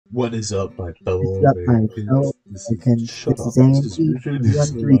What is up, my fellow What's up, my fellow Americans? Americans? Shut This up. is This is Andy, Richard. This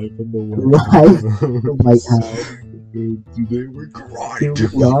is 313, live from the live from the White House. House. And today we're Here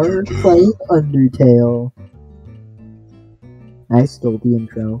grinding we are playing Undertale. I stole the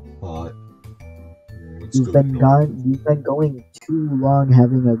intro. You've been going too long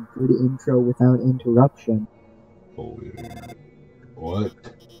having a good intro without interruption. Oh, yeah. What?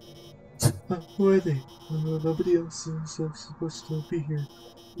 Who are they? Nobody else is supposed to be here.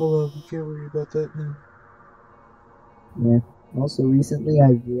 Oh, we can't worry about that now. Yeah. Also, recently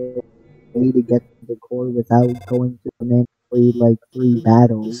I've realized a way to get to the core without going to the mandatory, like, 3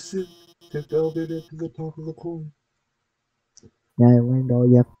 battles. This is it. Take the elevator to the top of the corner. Yeah, I learned all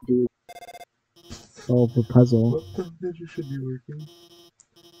you have to do is solve the puzzle. Well, then you should be working.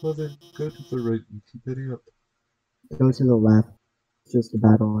 Well then, go to the right and keep heading up. Go to the left. It's just a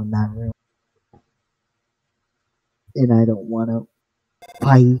battle in that room. And I don't want to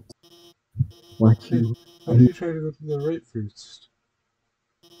fight. Watch Hey, you. why don't you try to go to the right first?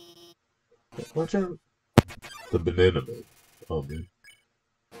 Watch out! The banana man. Oh man.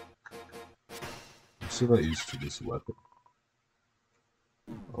 I'm still not used to this weapon.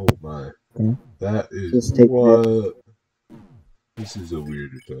 Oh my. Okay. That is Just take what? that. This is a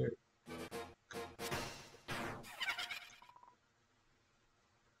weird attack.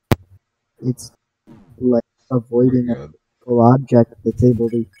 It's like avoiding Oh a physical object that's able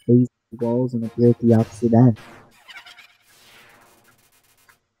to face the walls and appear at the opposite end.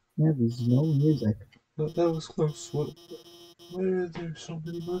 Yeah, there's no music. That was close. Why are there so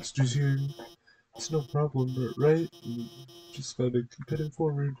many monsters here? It's no problem, right? Just gotta keep heading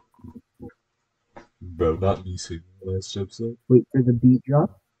forward. Bro, not me singing last episode. Wait for the beat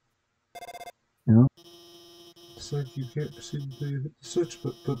drop. No. It's like you can't seem to hit the switch,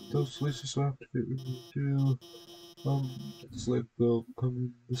 but those lasers will activate when you do. It's like they'll come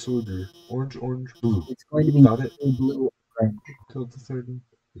in this order: orange, orange, blue. It's going to be Got it. blue, orange. Till the third one.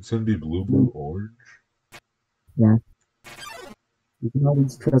 It's gonna be blue, blue, orange. Yeah. You can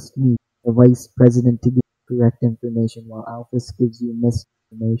always trust me, the vice president, to give you correct information while Alphys gives you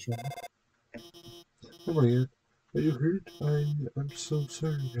misinformation. Oh my god. Are you hurt? I'm so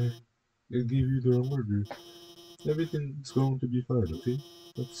sorry. I gave you the wrong order. Everything's going to be fine, okay?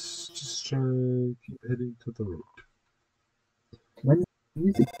 Let's just try keep heading to the road. When's the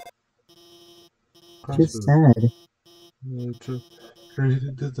music? Crossroads. Just sad. Try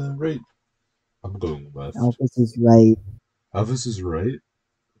heading to the right. I'm going left. Alphys is right. Elvis is right?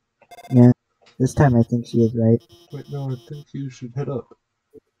 Yeah. This time I think she is right. Wait, no, I think you should head up.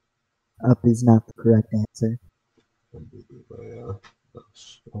 Up is not the correct answer. I'm moving my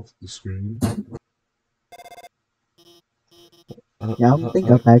mouse off the screen. Yeah, I don't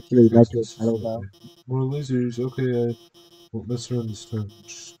think up actually led to a battle though. More lasers, okay, I won't mess around this time.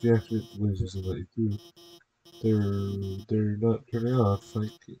 Just deactivate the lasers and let you through. They're not turning off. I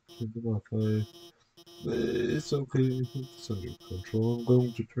can't turn them off. It's okay. It's under control. I'm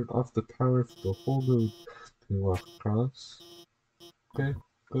going to turn off the power for the whole node. Can you walk across? Okay,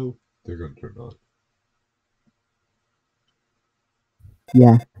 go. They're gonna turn on.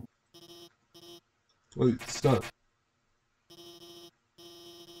 Yeah. Wait, stop.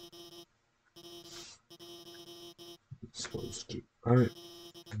 It's supposed to. Alright,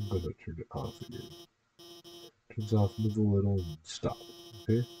 I'm gonna turn it off again. Turns off, move a little, and stop.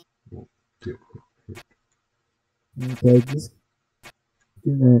 Okay? Won't get hurt. Okay, just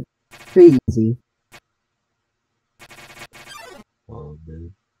do that. Crazy. Oh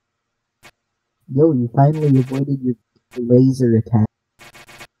man. Yo, you finally avoided your laser attack.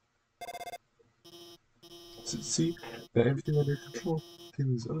 See? Got everything under control.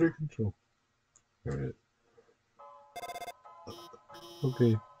 Things under control. Alright.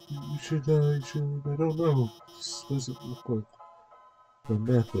 Okay. You should, I don't know. This doesn't look like a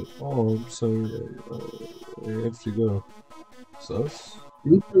map at all. I'm sorry. I have to go. Sus?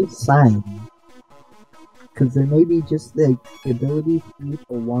 Read those signs. Because there may be just the ability for you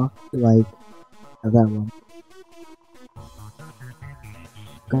to walk to, like, that one.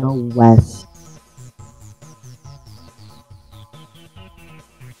 Go west.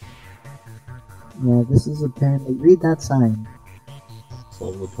 Yeah, this is apparently. Read that sign.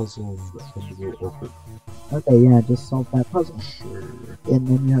 Solve the puzzle and will open. Okay, yeah, just solve that puzzle. Sure. And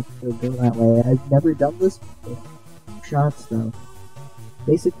then you have to go that way. I've never done this before. Shots, though.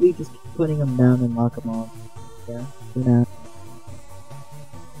 Basically, just keep putting them down and lock them off. Yeah, for now.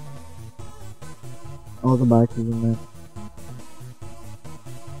 All the boxes in there.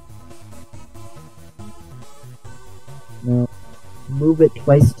 No. Move it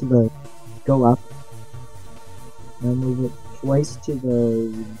twice to the... Go up. Now move it twice to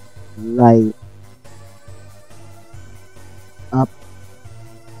the right. Up.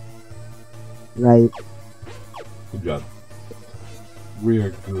 Right. Good job. We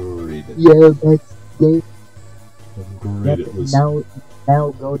are great at Yeah, that's great. I'm Yep, great at listening. now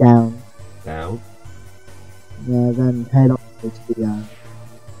go down. Down? Yeah, then head over to the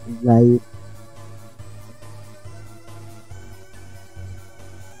right.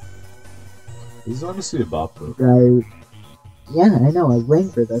 This is honestly a bop though. Right. Yeah, I know, I was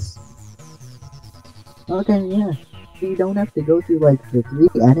waiting for this. Okay, yeah. So you don't have to go through like the 3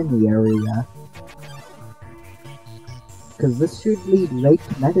 enemy area. Cause this should lead right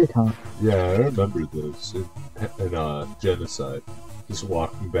to Mettaton. Yeah, I remember this in Genocide. Just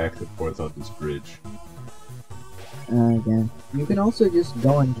walking back and forth on this bridge. Again. You can also just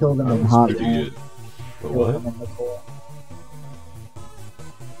go and kill them That in was hot pretty land. good. But Kill what? them in the cold.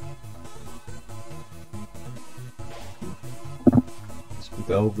 With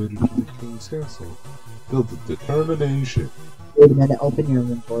the elevator to the king's castle. Build with determination. Wait a minute, open your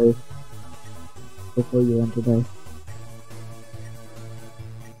inventory. Before you enter there.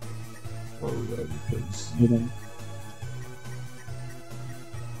 Oh, yeah, because You know.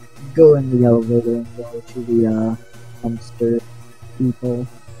 Go in the elevator and go to the dumpster people.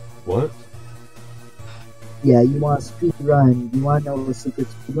 what? Yeah, you want speed run. You want to know the secret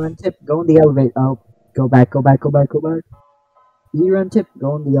speed run tip? Go in the elevator. Oh, go back. Speed run tip.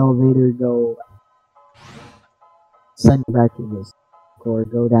 Go in the elevator. Go. Send you back to this. Or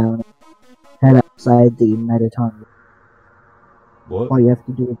go down. Head outside the Metaton. What? All you have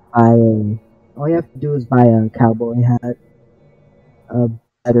to do is buy a. All you have to do is buy a cowboy hat. A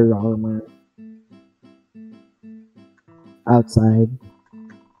better armor. Outside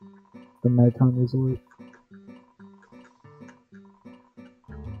the Metaton Resort.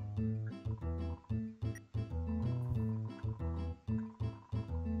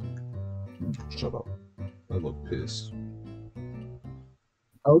 Shut up. I look pissed.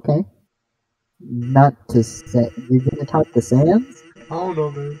 Okay. Not to say. You're gonna talk to Sans? I don't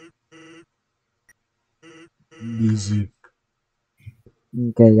know, man. Busy.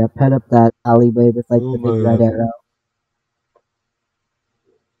 Okay, yep, head up that alleyway with like Oh the big my red god. arrow.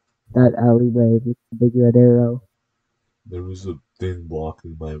 That alleyway with the big red arrow. There was a thing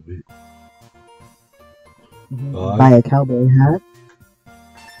blocking my way. Buy a cowboy hat.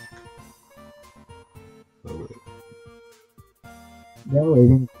 Oh, wait. Yo, it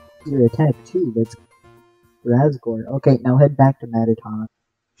increases your attack too. That's Razgor. Okay, now head back to Mataton.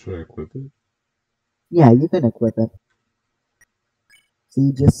 Should I equip it? Yeah, you can equip it.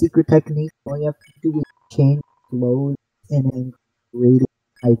 See, just secret technique. All you have to do is change clothes and then rate it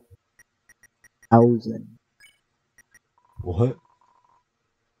by 1,000. What?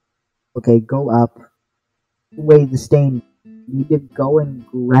 Okay, go up. Wait, the stain. You need to go and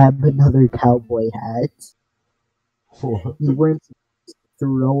grab another cowboy hat. What? You weren't supposed to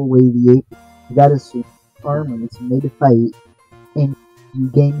throw away the ape. You got a suit of armor. It's made to fight. And you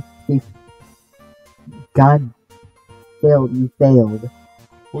gain 50. God failed. You failed.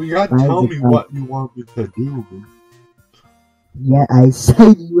 Well, you gotta Buy tell the me cow- what you want me to do, man. Yeah, I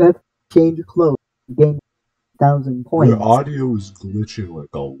said you have to change clothes. You gain 1,000 points. Your audio is glitching like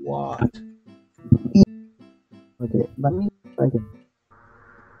a lot. Okay, let me see if I can.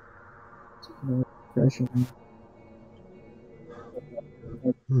 Pressure.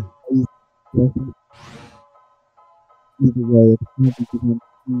 Either way, it's going to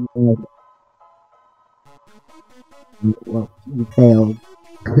be well, you failed.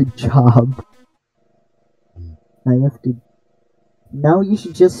 Good job. I have to. Now you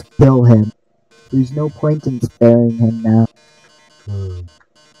should just kill him. There's no point in sparing him now.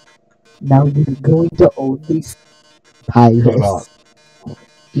 Now you're going to only see Shut up. Pyrus.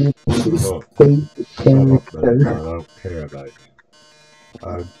 You're his Shut up. favorite Shut up, man. I character. don't care about you.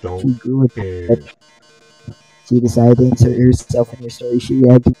 I She don't grew up care. She decided to insert herself in your story. She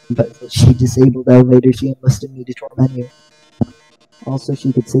reacted because she disabled the elevator. She enlisted me to torment you. Also,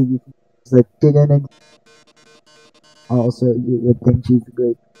 she could save you from things that didn't exist. Also, you would think she's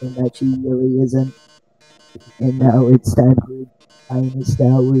good, and that she really isn't. And now it's time for Highness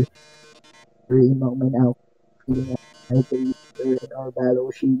Tower. Every moment out. I believe her in our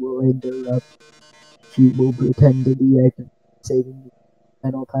battle. She will interrupt. She will pretend to be acting, saving you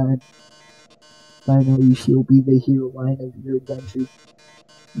final time. Finally, she'll be the heroine of your adventure.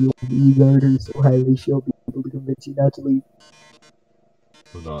 You'll regard her so highly she'll be able to convince you not to leave.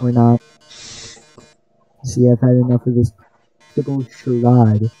 Or not. See, I've had enough of this practical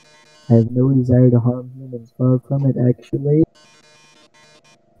charade. I have no desire to harm humans. Far from it, actually.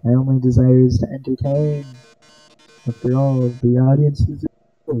 My only desire is to entertain. After all, the audience is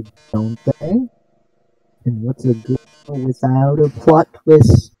good, don't they? And what's a good without a plot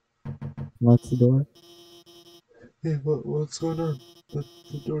twist? Locks the door. Hey, what's going on? The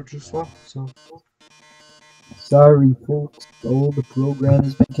door just locked, so. Sorry, folks. Oh, the program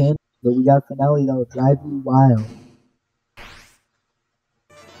has been canceled, but we got finale that'll drive you wild.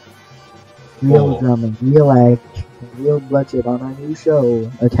 Real drumming, real action, real budget on our new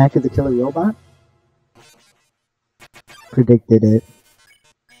show, Attack of the Killer Robot? Predicted it.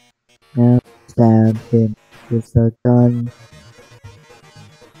 Now stab him with a gun.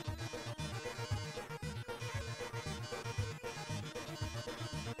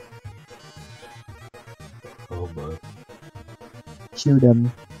 Oh my. Shoot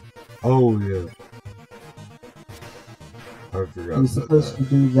him. Oh yeah. I forgot You're about supposed to that.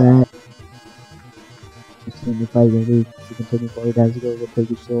 do that. In the fight release, to continue forward as you go, will take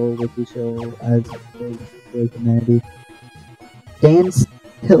your soul with your soul as for humanity. Stand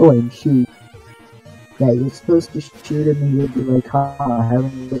still and shoot. Yeah, you're supposed to shoot him and you'll be like,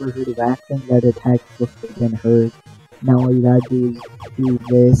 haven't you ever heard of acting that attacks before getting hurt? Now all you gotta do is do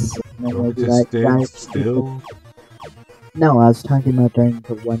this, and then you'll be like, stand still? No, I was talking about during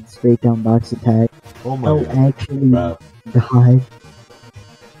the one straight down box attack. Oh my god. Actually die.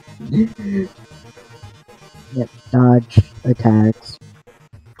 Yep, dodge attacks.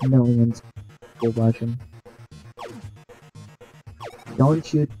 Millions will watch him. Don't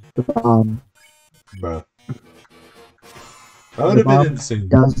shoot the bomb. Bruh. That would have been insane.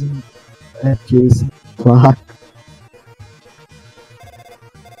 Doesn't adjacent block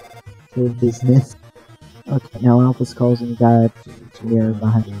for business. Okay, now Alpha's calls and you got a mirror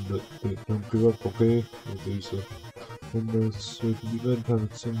behind. But don't give up, okay? Okay, so when so it can be done, kind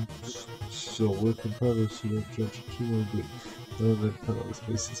of some still work in progress, you don't judge it too long, but now that kind of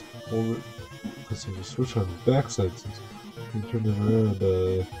spaces hold it. Because there's a switch on the backside, since you turn it around,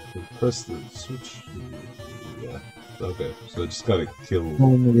 and press the switch. Yeah. Okay, so I just gotta kill him.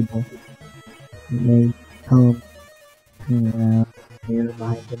 Vulnerable. May come around mirror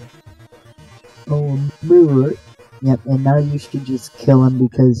behind him. Oh, mirror. Yep, and now you should just kill him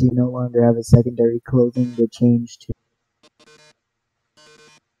because you no longer have a secondary clothing to change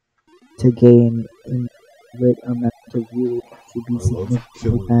to gain a great amount of you to be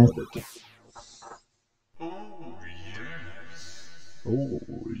significantly faster. Oh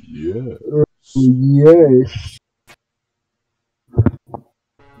yeah. Oh yes.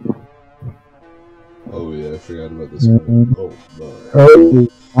 Oh yeah, I forgot about this one. Oh my. Oh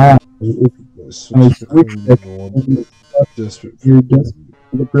wow. I switched the one. Desperate for you're desperate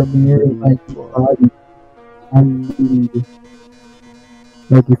for the premiere of my body. I need.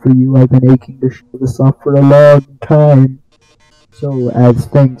 Lucky for you, I've been aching to show this off for a long time. So, as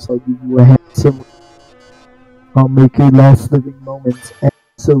thanks, I'll give you a handsome. I'll make your last living moments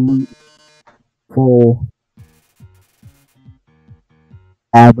absolutely full.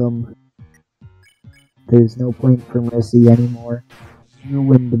 Adam. There's no point for mercy anymore.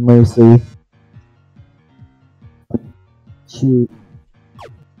 Ruined mercy. Shoot.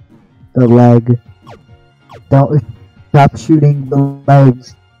 The leg. Don't stop shooting the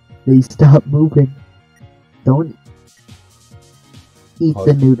legs. They stop moving. Don't eat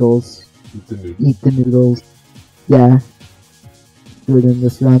the noodles. Eat the noodles. Yeah. Do it in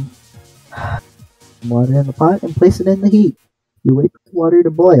this run. Water in the pot and place it in the heat. You wait for the water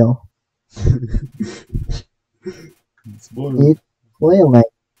to boil. It's boiling. It's boiling.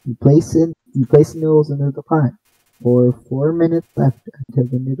 You place the noodles into the pot. For 4 minutes left until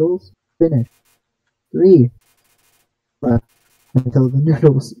the noodles finish. 3 left until the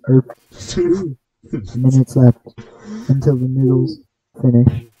noodles are 2 minutes left until the noodles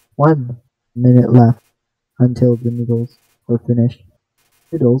finish. 1 minute left until the noodles are finished.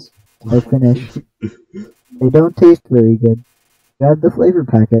 Noodles are finished. They don't taste very good. Grab the flavor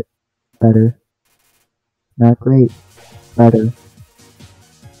packet. Better. Not great. Better.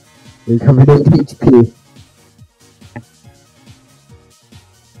 You're covered in HP.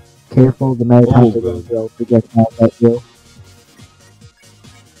 Careful, the Maritimes are going to throw projectiles at you.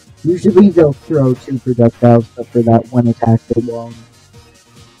 Usually they'll throw 2 projectiles, but for that one attack they won't.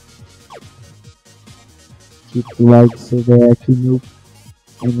 Keep the legs so they actually move,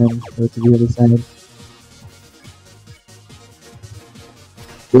 and then go to the other side.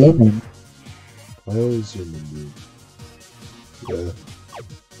 Damn. I always zoom in. Yeah.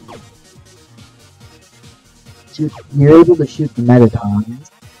 You're able to shoot the Metatons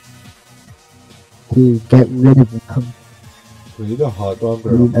to get rid of them. We need a hot dog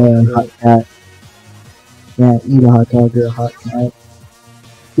or Eat a hot cat. Yeah, eat a hot dog or a hot cat.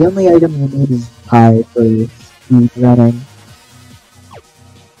 The only item you need is pie first, speed running.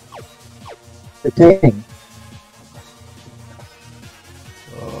 Pretending.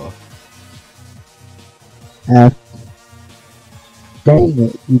 F. Dang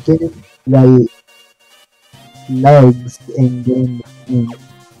it, you didn't write legs in game 1.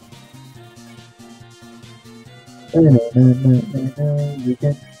 You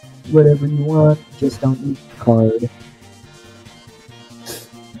can whatever you want, just don't use the card.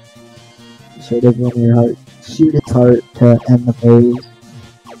 Shoot everyone your heart. Shoot its heart to end the phase.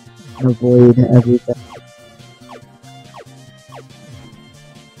 Avoid everything.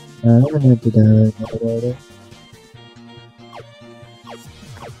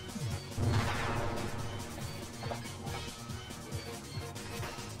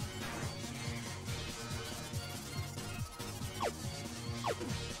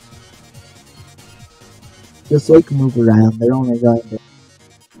 Just like move around, they're only going to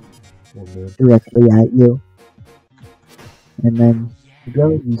directly at you. And then you go,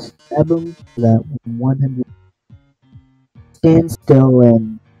 you stab them for that 100. Stand still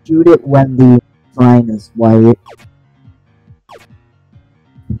and shoot it when the line is white.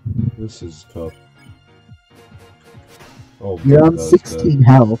 This is tough. Oh, you're on 16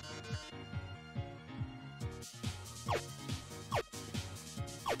 health.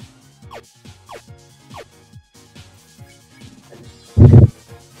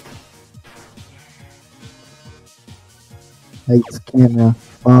 Lights, camera,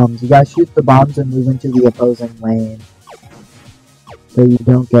 bombs. You gotta shoot the bombs and move into the opposing lane. So you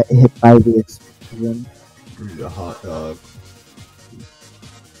don't get hit by the explosion. Eat a hot dog.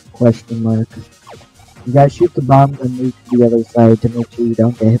 Question mark. You gotta shoot the bombs and move to the other side to make sure you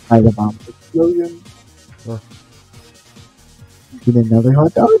don't get hit by the bomb explosion. Huh. Get another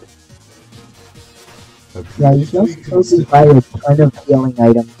hot dog? Yeah, you can also buy a ton of healing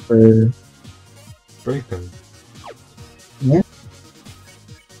items for... break them. Yeah.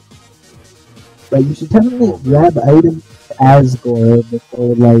 But you should definitely grab items as Gore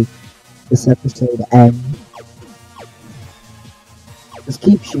before, like, this episode ends. Just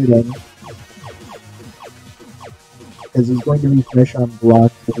keep shooting. Because he's going to refresh on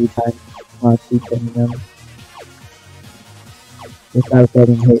blocks every time you keep hitting them. Without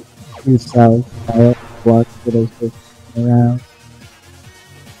getting hit yourself by all the blocks that are switching around.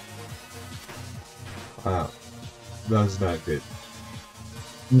 Wow. That was not good.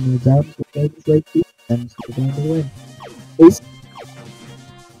 When you're down to things like these, then you're going to win.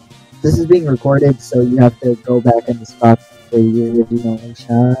 This is being recorded, so you have to go back and stop for your original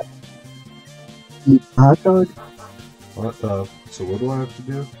shot. Eat hot dog? Hot dog. So what do I have to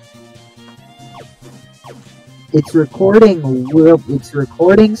do? It's recording,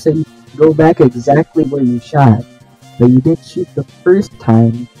 so you can go back exactly where you shot. But you didn't shoot the first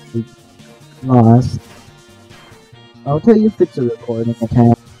time, you lost. I'll tell you if it's a recording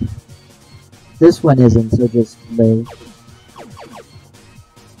attack. This one isn't, so just live.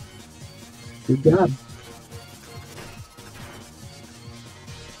 Good job.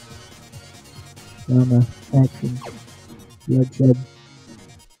 Drama, action, bloodshed.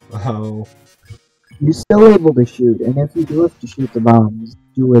 Oh. You're still able to shoot, and if you do have to shoot the bombs,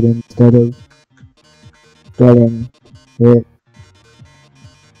 do it instead of getting hit.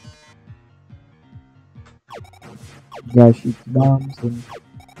 You gotta shoot the bombs and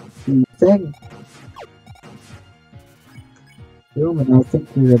do your thing. Boom, and I think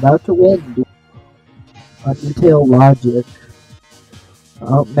you're about to win. Undertale logic.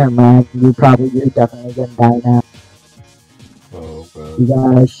 Oh, never mind. You're definitely gonna die now. Oh, God. You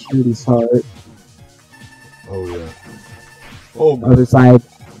gotta shoot his heart. Oh, yeah. Oh, my. Other side.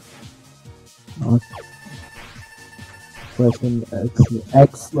 Oh. Question,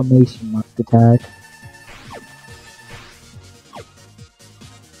 exclamation mark attack.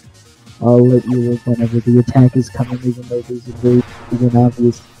 I'll let you look whenever the attack is coming, even though there's a very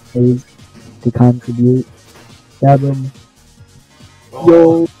obvious phase to contribute. Stab him.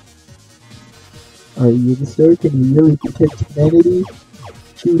 Yo! Are you the star? Can you really protect humanity?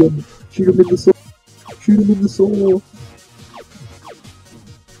 Shoot him. Shoot him in the soul. Shoot him in the soul.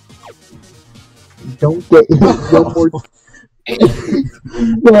 Don't get hit one more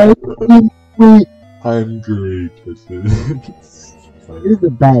time. Wait. I'm great at this. You're the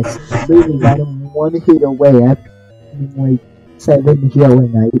best. Literally got him one hit away after like 7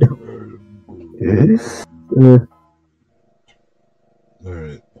 healing items.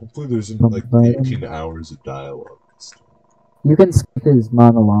 Alright. Hopefully there's like 18 hours of dialogue. You can skip his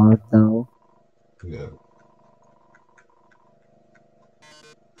monologue though. Yeah.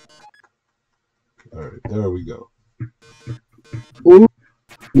 Alright, there we go. Ooh,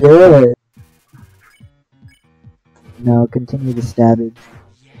 yeah. No, continue the stabbing.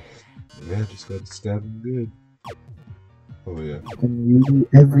 Yeah, just gotta stab him good. Oh yeah. And redo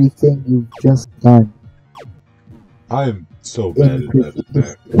everything you've just done. I am so bad In at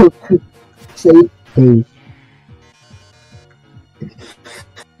that attack. safety.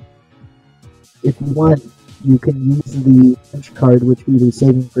 If you want, you can use the punch card, which we were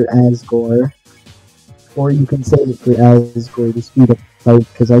saving for Asgore. Or you can save it for Asgore to speed up the fight,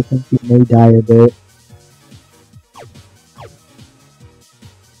 because I think you may die a bit.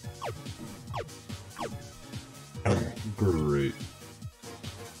 Great.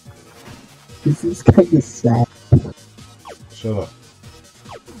 This is kind of sad. Shut up.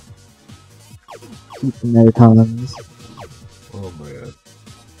 Keep the Metatons. Oh my god.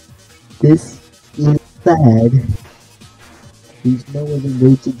 This is sad. There's no other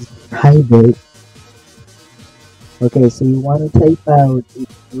way to describe it. Okay, so you want to type out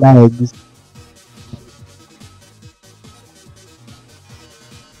legs.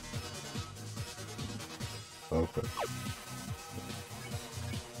 Okay.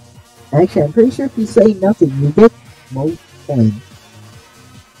 Actually, I'm pretty sure if you say nothing, you get most points.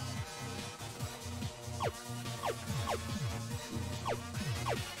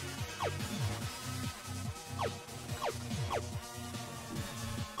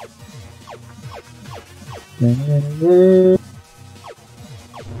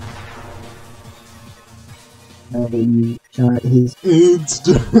 Now that you shot his...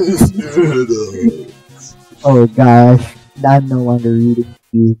 Oh gosh, I'm no longer reading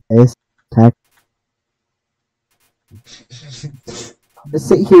this text. Just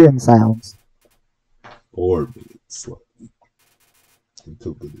sit here in silence. 4 minutes left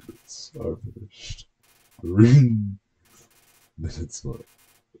until the minutes are finished. 3 minutes left.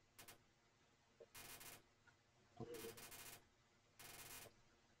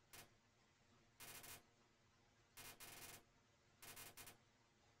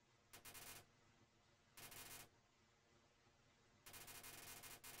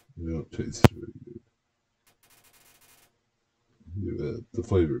 You don't taste very good. You add the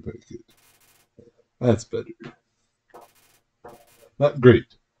flavor packet. That's better. Not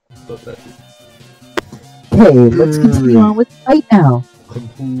great, but better. Okay, let's continue on with the fight now.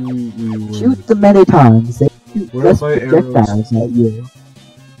 Completely Shoot the Metatons. They shoot Where are less my projectiles at you.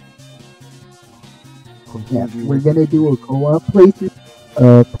 Yeah, completely we're gonna do a co-op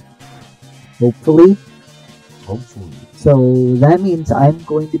playthrough. Hopefully. Hopefully. So that means I'm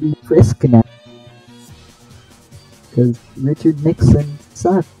going to be Frisk now. Because Richard Nixon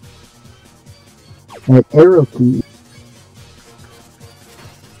sucked at arrow key.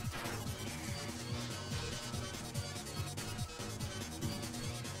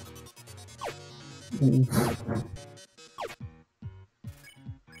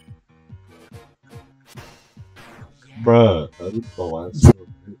 Bruh, that is the last one.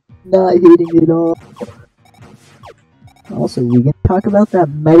 Not hitting it all. Also, we can talk about that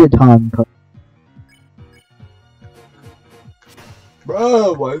Metaton card.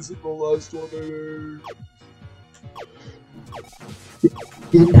 Bruh, why is it the last one there?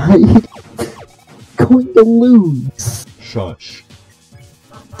 You're not going to lose. Shush.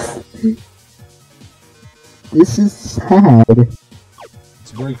 This is sad.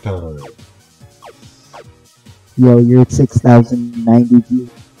 It's break time. Yo, you're at 6,090 views.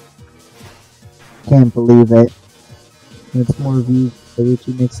 Can't believe it. That's more views the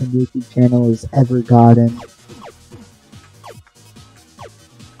Richard Nixon YouTube channel has ever gotten.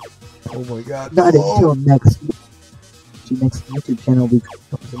 Oh my god. Not until next week. Richard Nixon YouTube channel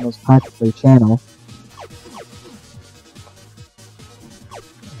becomes the most popular channel.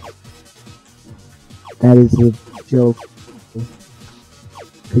 That is a joke.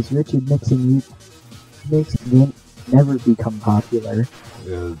 Because Richard Nixon didn't never become popular.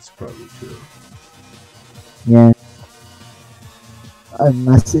 Yeah, that's probably true. Yeah.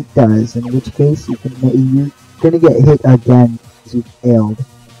 Unless it does, in which case you're gonna get hit again because you failed.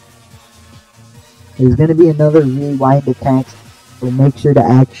 There's gonna be another rewind attack, so make sure to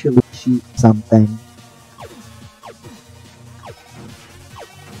actually shoot something.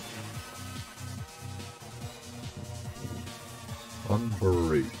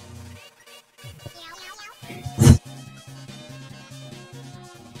 Unburied.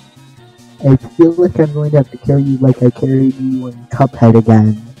 I feel like I'm going to have to carry you like I carried you in Cuphead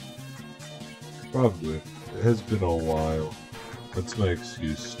again. Probably. It has been a while. That's my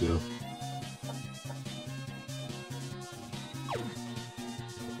excuse still.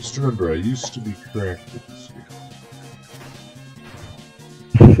 Just remember, I used to be cracked at this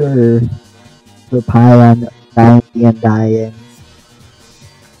game. Sure. The pie on dying and dying.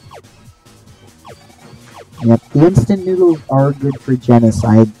 Yep, the instant noodles are good for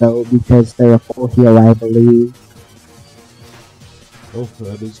genocide though, because they're a full heal, I believe. Oh,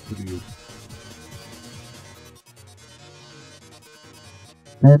 that is pretty good.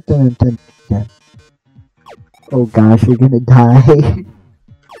 Dun, dun, dun, dun. Oh gosh, you're gonna die.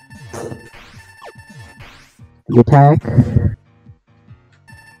 The attack.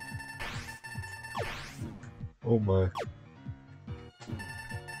 Oh my.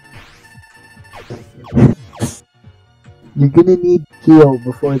 You're gonna need heal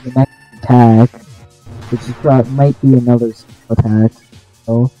before the next attack, which is might be another special attack.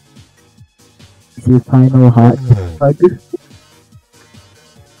 So, it's your final hot hug.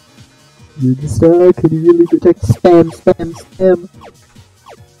 You're just can you really protect spam, spam, spam?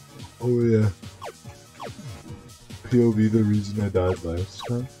 Oh yeah. POV the reason I died last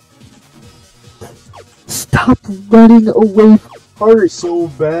time. Stop running away from heart. So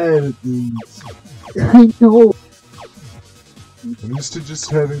bad at these. I know. I'm used to just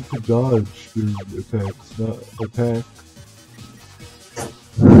having to dodge during attacks, not attack.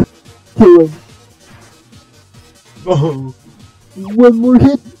 Kill him. Oh. One more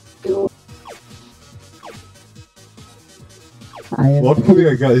hit. Kill him. Luckily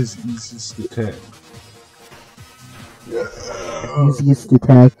I got his easiest attack. Easiest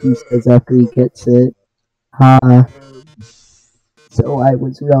attack, he says after he gets it. Ha. So I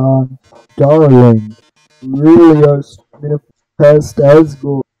was wrong. Darling, really are starting to past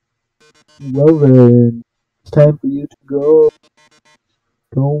Asgore. Well then, it's time for you to go.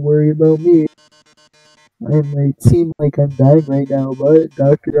 Don't worry about me. I might seem like I'm dying right now, but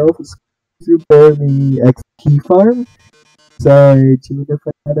Dr. Alpha's repair me. Key farm? Sorry, even if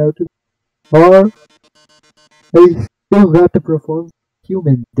I head out to the bar, I still got to perform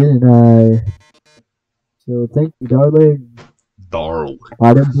human, didn't I? So thank you, darling. Darling.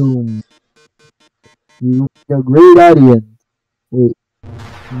 Bada boom. You are a great audience. Wait,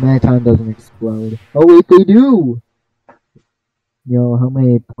 Maton doesn't explode. Oh wait, they do! Yo, how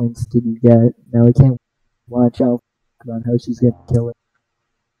many points did you get? Now I can't watch out on how she's gonna kill it.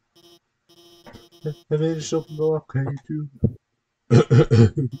 I managed to open the lock, can you too?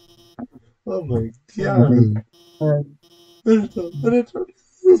 Oh my god.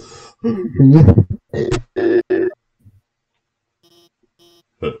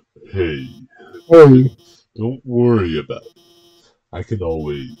 Hey. Hey. Don't worry about it. I can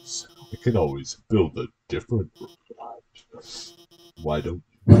always build a different garage. Why don't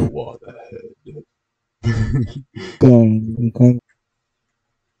you go on ahead? Dang, you can't.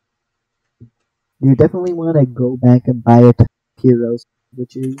 You definitely want to go back and buy a ton of heroes,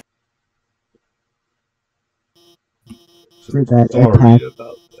 which is for that Sorry attack.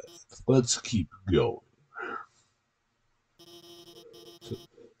 about that. Let's keep going.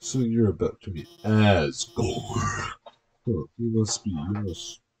 So you're about to meet Asgore. Huh, you must be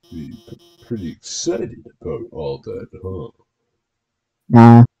pretty excited about all that, huh?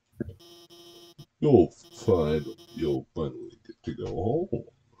 Nah. You'll finally get to go home.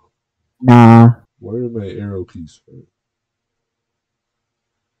 Nah. Where are my arrow keys from?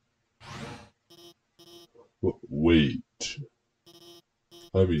 Wait.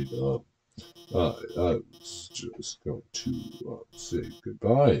 I mean, I was just going to say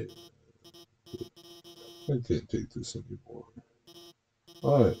goodbye. I can't take this anymore.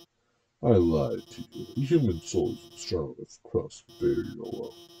 I lied to you. The human soul is strong enough to cross the barrier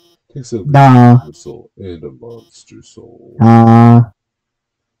alone. Takes at least a human soul and a monster soul.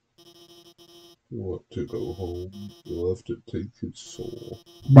 You want to go home? You'll have to take his soul.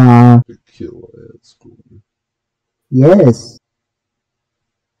 To kill Asgore. Yes.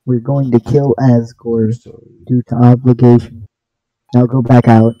 We're going to kill Asgore due to obligation. Now go back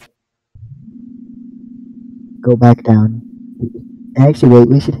out. Go back down. Actually, wait,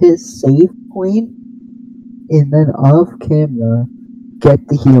 we should hit save point and then off camera get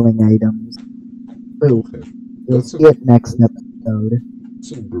the healing items. Boom. Okay. You'll see it next episode.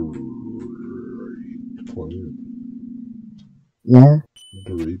 That's a great plan. Yeah?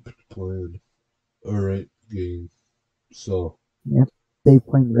 Great plan. Alright, game. So. Yep. Save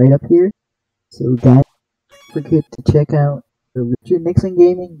point right up here. So guys, don't forget to check out the Richard Nixon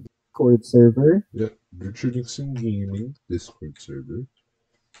Gaming Discord server. Yep, Richard Nixon Gaming Discord server.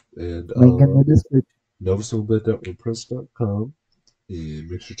 And link in the description. noviceonbet.wordpress.com. And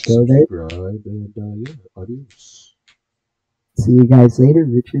make sure to Go subscribe. And yeah, adios. See you guys later.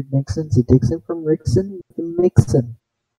 Richard Nixon's a Dixon from Rickson with Nixon.